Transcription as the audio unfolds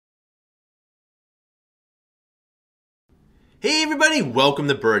Hey everybody, welcome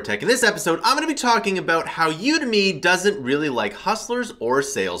to Bura Tech. In this episode, I'm going to be talking about how Udemy doesn't really like hustlers or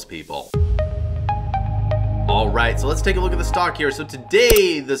salespeople. All right, so let's take a look at the stock here. So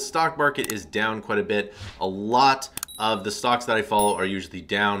today, the stock market is down quite a bit. A lot of the stocks that I follow are usually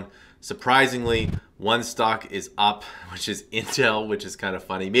down. Surprisingly, one stock is up, which is Intel, which is kind of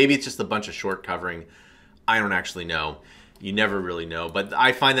funny. Maybe it's just a bunch of short covering. I don't actually know. You never really know. But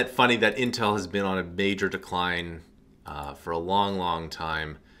I find that funny that Intel has been on a major decline for a long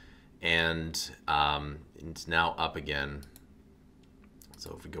time, and it's now up again.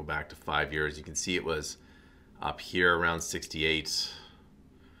 So if we go back to 5 years, you can see it was up here around 68,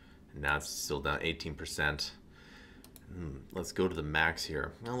 and now it's still down 18%. Let's go to the max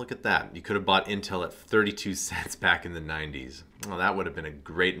here. Now look at that. You could have bought Intel at 32 cents back in the 90s. Well, that would have been a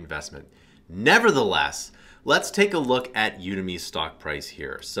great investment. Nevertheless, let's take a look at Udemy's stock price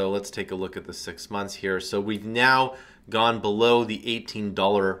here. So let's take a look at the 6 months here. So we've now gone below the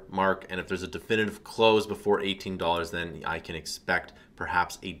 $18 mark, and if there's a definitive close before $18, then I can expect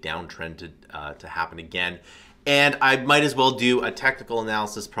perhaps a downtrend to happen again. And I might as well do a technical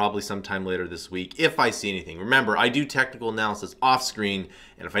analysis probably sometime later this week if I see anything. Remember, I do technical analysis off screen,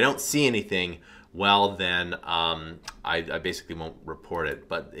 and if I don't see anything, well then I basically won't report it.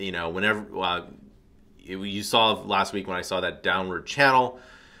 But you know, whenever you saw last week when I saw that downward channel,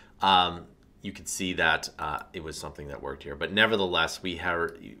 you could see that it was something that worked here. But nevertheless, we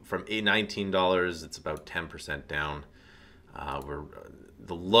have from $19, it's about 10% down.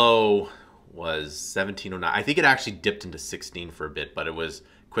 The low was 17.09. I think it actually dipped into 16 for a bit, but it was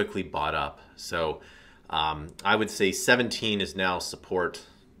quickly bought up. So I would say 17 is now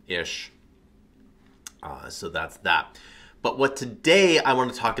support-ish. So that's that. But what today I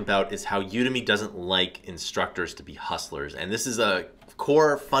want to talk about is how Udemy doesn't like instructors to be hustlers. And this is a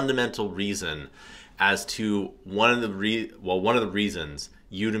core fundamental reason as to one of the reasons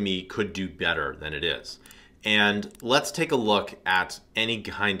Udemy could do better than it is. And let's take a look at any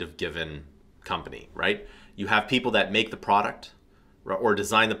kind of given company, right? You have people that make the product or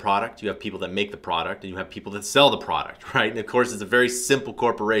design the product. You have people that make the product, and you have people that sell the product, right? And of course, it's a very simple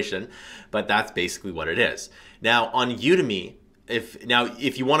corporation, but that's basically what it is. Now, on Udemy,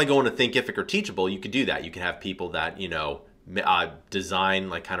 if you want to go into Thinkific or Teachable, you could do that. You can have people that, you know, design,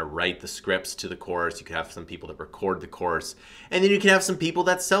 like kind of write the scripts to the course. You could have some people that record the course, and then you can have some people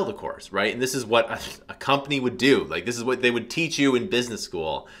that sell the course, right? And this is what a company would do. Like, this is what they would teach you in business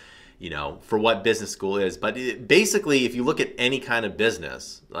school, you know, for what business school is. But basically, if you look at any kind of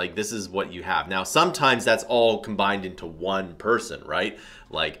business, like, this is what you have. Now, sometimes that's all combined into one person, right?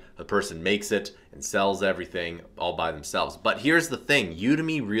 Like, a person makes it and sells everything all by themselves. But here's the thing,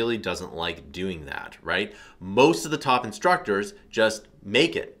 Udemy really doesn't like doing that, right? Most of the top instructors just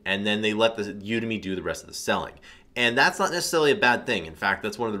make it, and then they let the Udemy do the rest of the selling. And that's not necessarily a bad thing. In fact,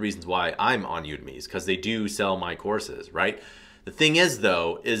 that's one of the reasons why I'm on Udemy, is because they do sell my courses, right? The thing is,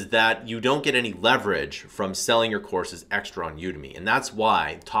 though, is that you don't get any leverage from selling your courses extra on Udemy. And that's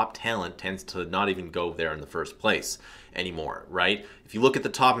why top talent tends to not even go there in the first place anymore, right? If you look at the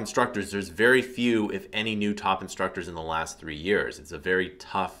top instructors, there's very few, if any, new top instructors in the last 3 years. It's a very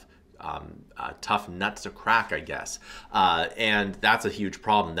tough nut to crack, I guess. And that's a huge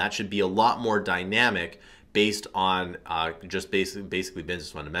problem. That should be a lot more dynamic based on just basically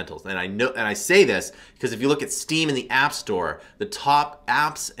business fundamentals. And I say this because if you look at Steam in the App Store, the top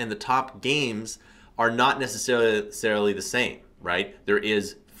apps and the top games are not necessarily the same, right? There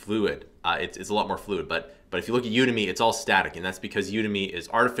is fluid. It's a lot more fluid, but if you look at Udemy, it's all static, and that's because Udemy is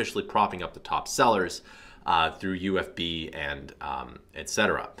artificially propping up the top sellers through UFB and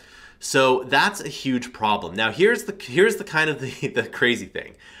etc. So that's a huge problem. Now here's the kind of the crazy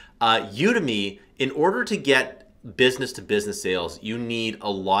thing. Udemy, in order to get business-to-business sales, you need a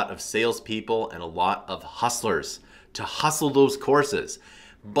lot of salespeople and a lot of hustlers to hustle those courses.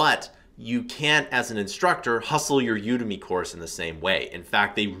 But you can't, as an instructor, hustle your Udemy course in the same way. In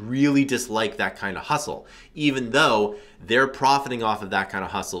fact, they really dislike that kind of hustle, even though they're profiting off of that kind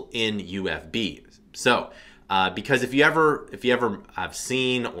of hustle in UFB. So, because if you ever have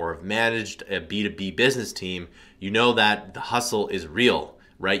seen or have managed a B2B business team, you know that the hustle is real.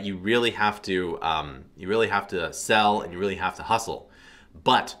 Right? You really have to sell, and you really have to hustle.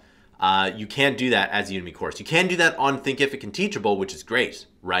 But you can't do that as a Udemy course. You can do that on Thinkific and Teachable, which is great,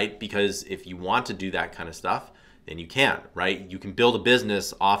 right? Because if you want to do that kind of stuff, then you can, right? You can build a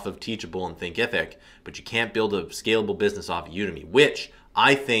business off of Teachable and Thinkific, but you can't build a scalable business off of Udemy, which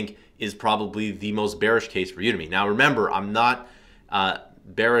I think is probably the most bearish case for Udemy. Now remember, I'm not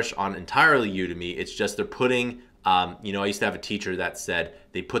bearish on entirely Udemy. It's just they're putting You know, I used to have a teacher that said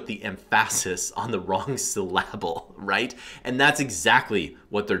they put the emphasis on the wrong syllable, right? And that's exactly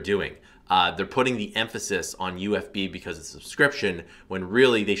what they're doing. They're putting the emphasis on UFB because it's subscription, when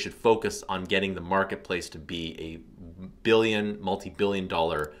really they should focus on getting the marketplace to be a multi-billion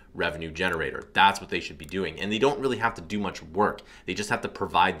dollar revenue generator. That's what they should be doing. And they don't really have to do much work. They just have to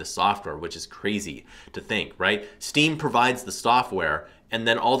provide the software, which is crazy to think, right? Steam provides the software, and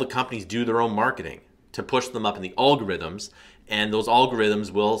then all the companies do their own marketing to push them up in the algorithms, and those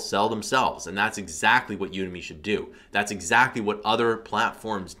algorithms will sell themselves. And that's exactly what Udemy should do. That's exactly what other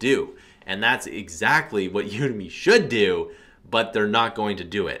platforms do. And that's exactly what Udemy should do, but they're not going to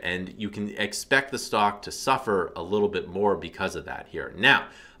do it. And you can expect the stock to suffer a little bit more because of that here. Now,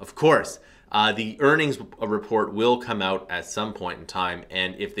 of course, the earnings report will come out at some point in time.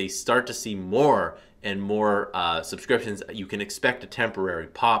 And if they start to see more and more subscriptions, you can expect a temporary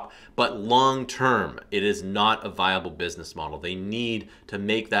pop, but long term, it is not a viable business model. They need to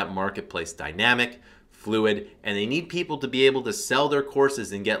make that marketplace dynamic, fluid, and they need people to be able to sell their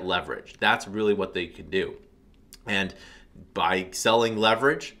courses and get leverage. That's really what they can do. And by selling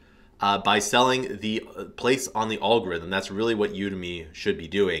leverage, by selling the place on the algorithm, that's really what Udemy should be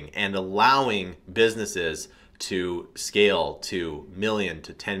doing, and allowing businesses to scale to $1 million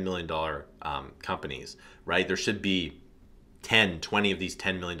to $10 million companies, right? There should be 10, 20 of these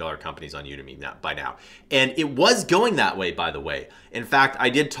 $10 million companies on Udemy by now. And it was going that way, by the way. In fact, I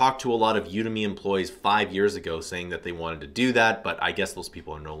did talk to a lot of Udemy employees 5 years ago saying that they wanted to do that, but I guess those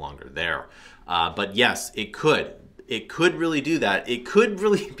people are no longer there. But yes, it could. It could really do that. It could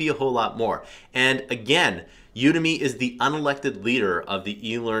really be a whole lot more. And again, Udemy is the unelected leader of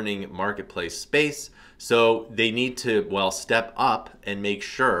the e-learning marketplace space. So they need to, well, step up and make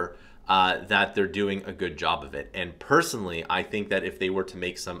sure that they're doing a good job of it. And personally, I think that if they were to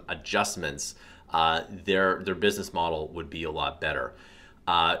make some adjustments, their business model would be a lot better.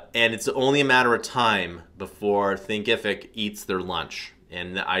 And it's only a matter of time before Thinkific eats their lunch.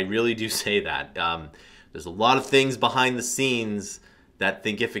 And I really do say that. There's a lot of things behind the scenes that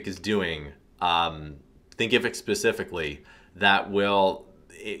Thinkific is doing, Thinkific specifically, that will,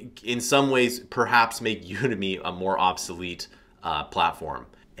 in some ways, perhaps make Udemy a more obsolete platform.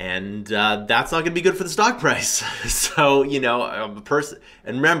 And that's not going to be good for the stock price. So, you know, I'm a person,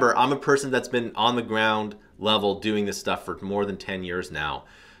 and remember, I'm a person that's been on the ground level doing this stuff for more than 10 years now.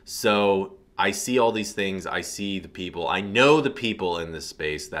 So I see all these things. I see the people. I know the people in this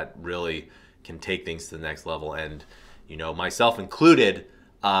space that really can take things to the next level. And, you know, myself included,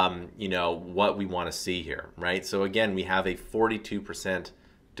 you know, what we want to see here, right? So again, we have a 42%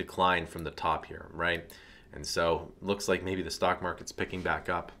 decline from the top here, right? And so looks like maybe the stock market's picking back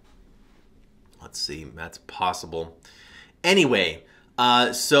up. Let's see, that's possible. Anyway,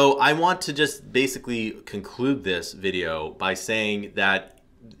 so I want to just basically conclude this video by saying that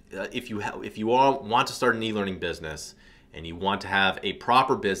if you all want to start an e-learning business and you want to have a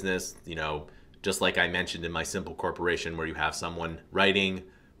proper business, you know, just like I mentioned in my simple corporation, where you have someone writing,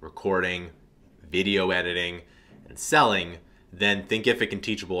 recording, video editing, and selling, then Thinkific and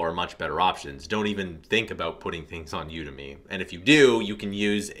Teachable are much better options. Don't even think about putting things on Udemy. And if you do, you can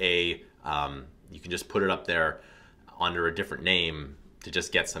use a, you can just put it up there under a different name to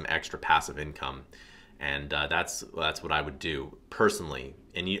just get some extra passive income. And that's what I would do personally.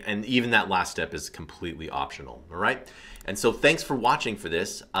 And even that last step is completely optional, all right? And so thanks for watching for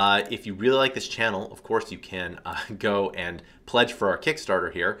this. If you really like this channel, of course you can go and pledge for our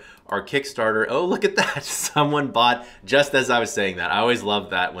Kickstarter here. Our Kickstarter, oh, look at that. Someone bought just as I was saying that. I always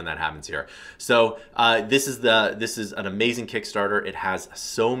love that when that happens here. So this is an amazing Kickstarter. It has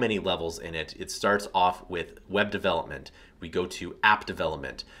so many levels in it. It starts off with web development. We go to app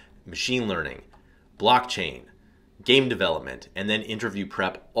development, machine learning, blockchain, game development, and then interview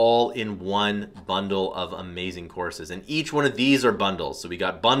prep, all in one bundle of amazing courses. And each one of these are bundles. So we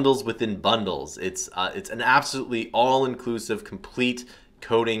got bundles within bundles. It's an absolutely all-inclusive, complete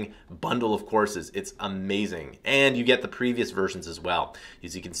coding bundle of courses. It's amazing. And you get the previous versions as well.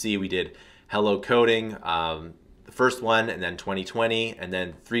 As you can see, we did Hello Coding, the first one, and then 2020, and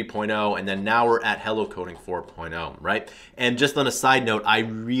then 3.0, and then now we're at Hello Coding 4.0, right? And just on a side note, I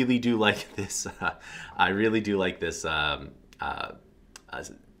really do like this. I really do like this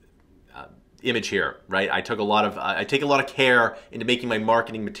image here, right? I take a lot of care into making my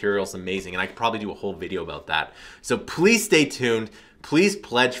marketing materials amazing, and I could probably do a whole video about that. So please stay tuned. Please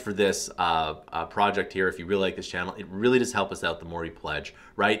pledge for this project here if you really like this channel. It really does help us out the more you pledge,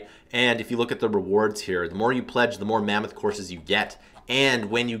 right? And if you look at the rewards here, the more you pledge, the more mammoth courses you get. And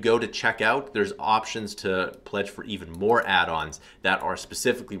when you go to check out, there's options to pledge for even more add-ons that are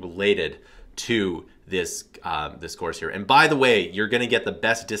specifically related to this this course here. And by the way, you're going to get the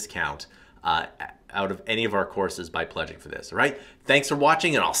best discount out of any of our courses by pledging for this. All right. Thanks for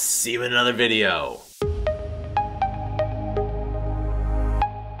watching, and I'll see you in another video.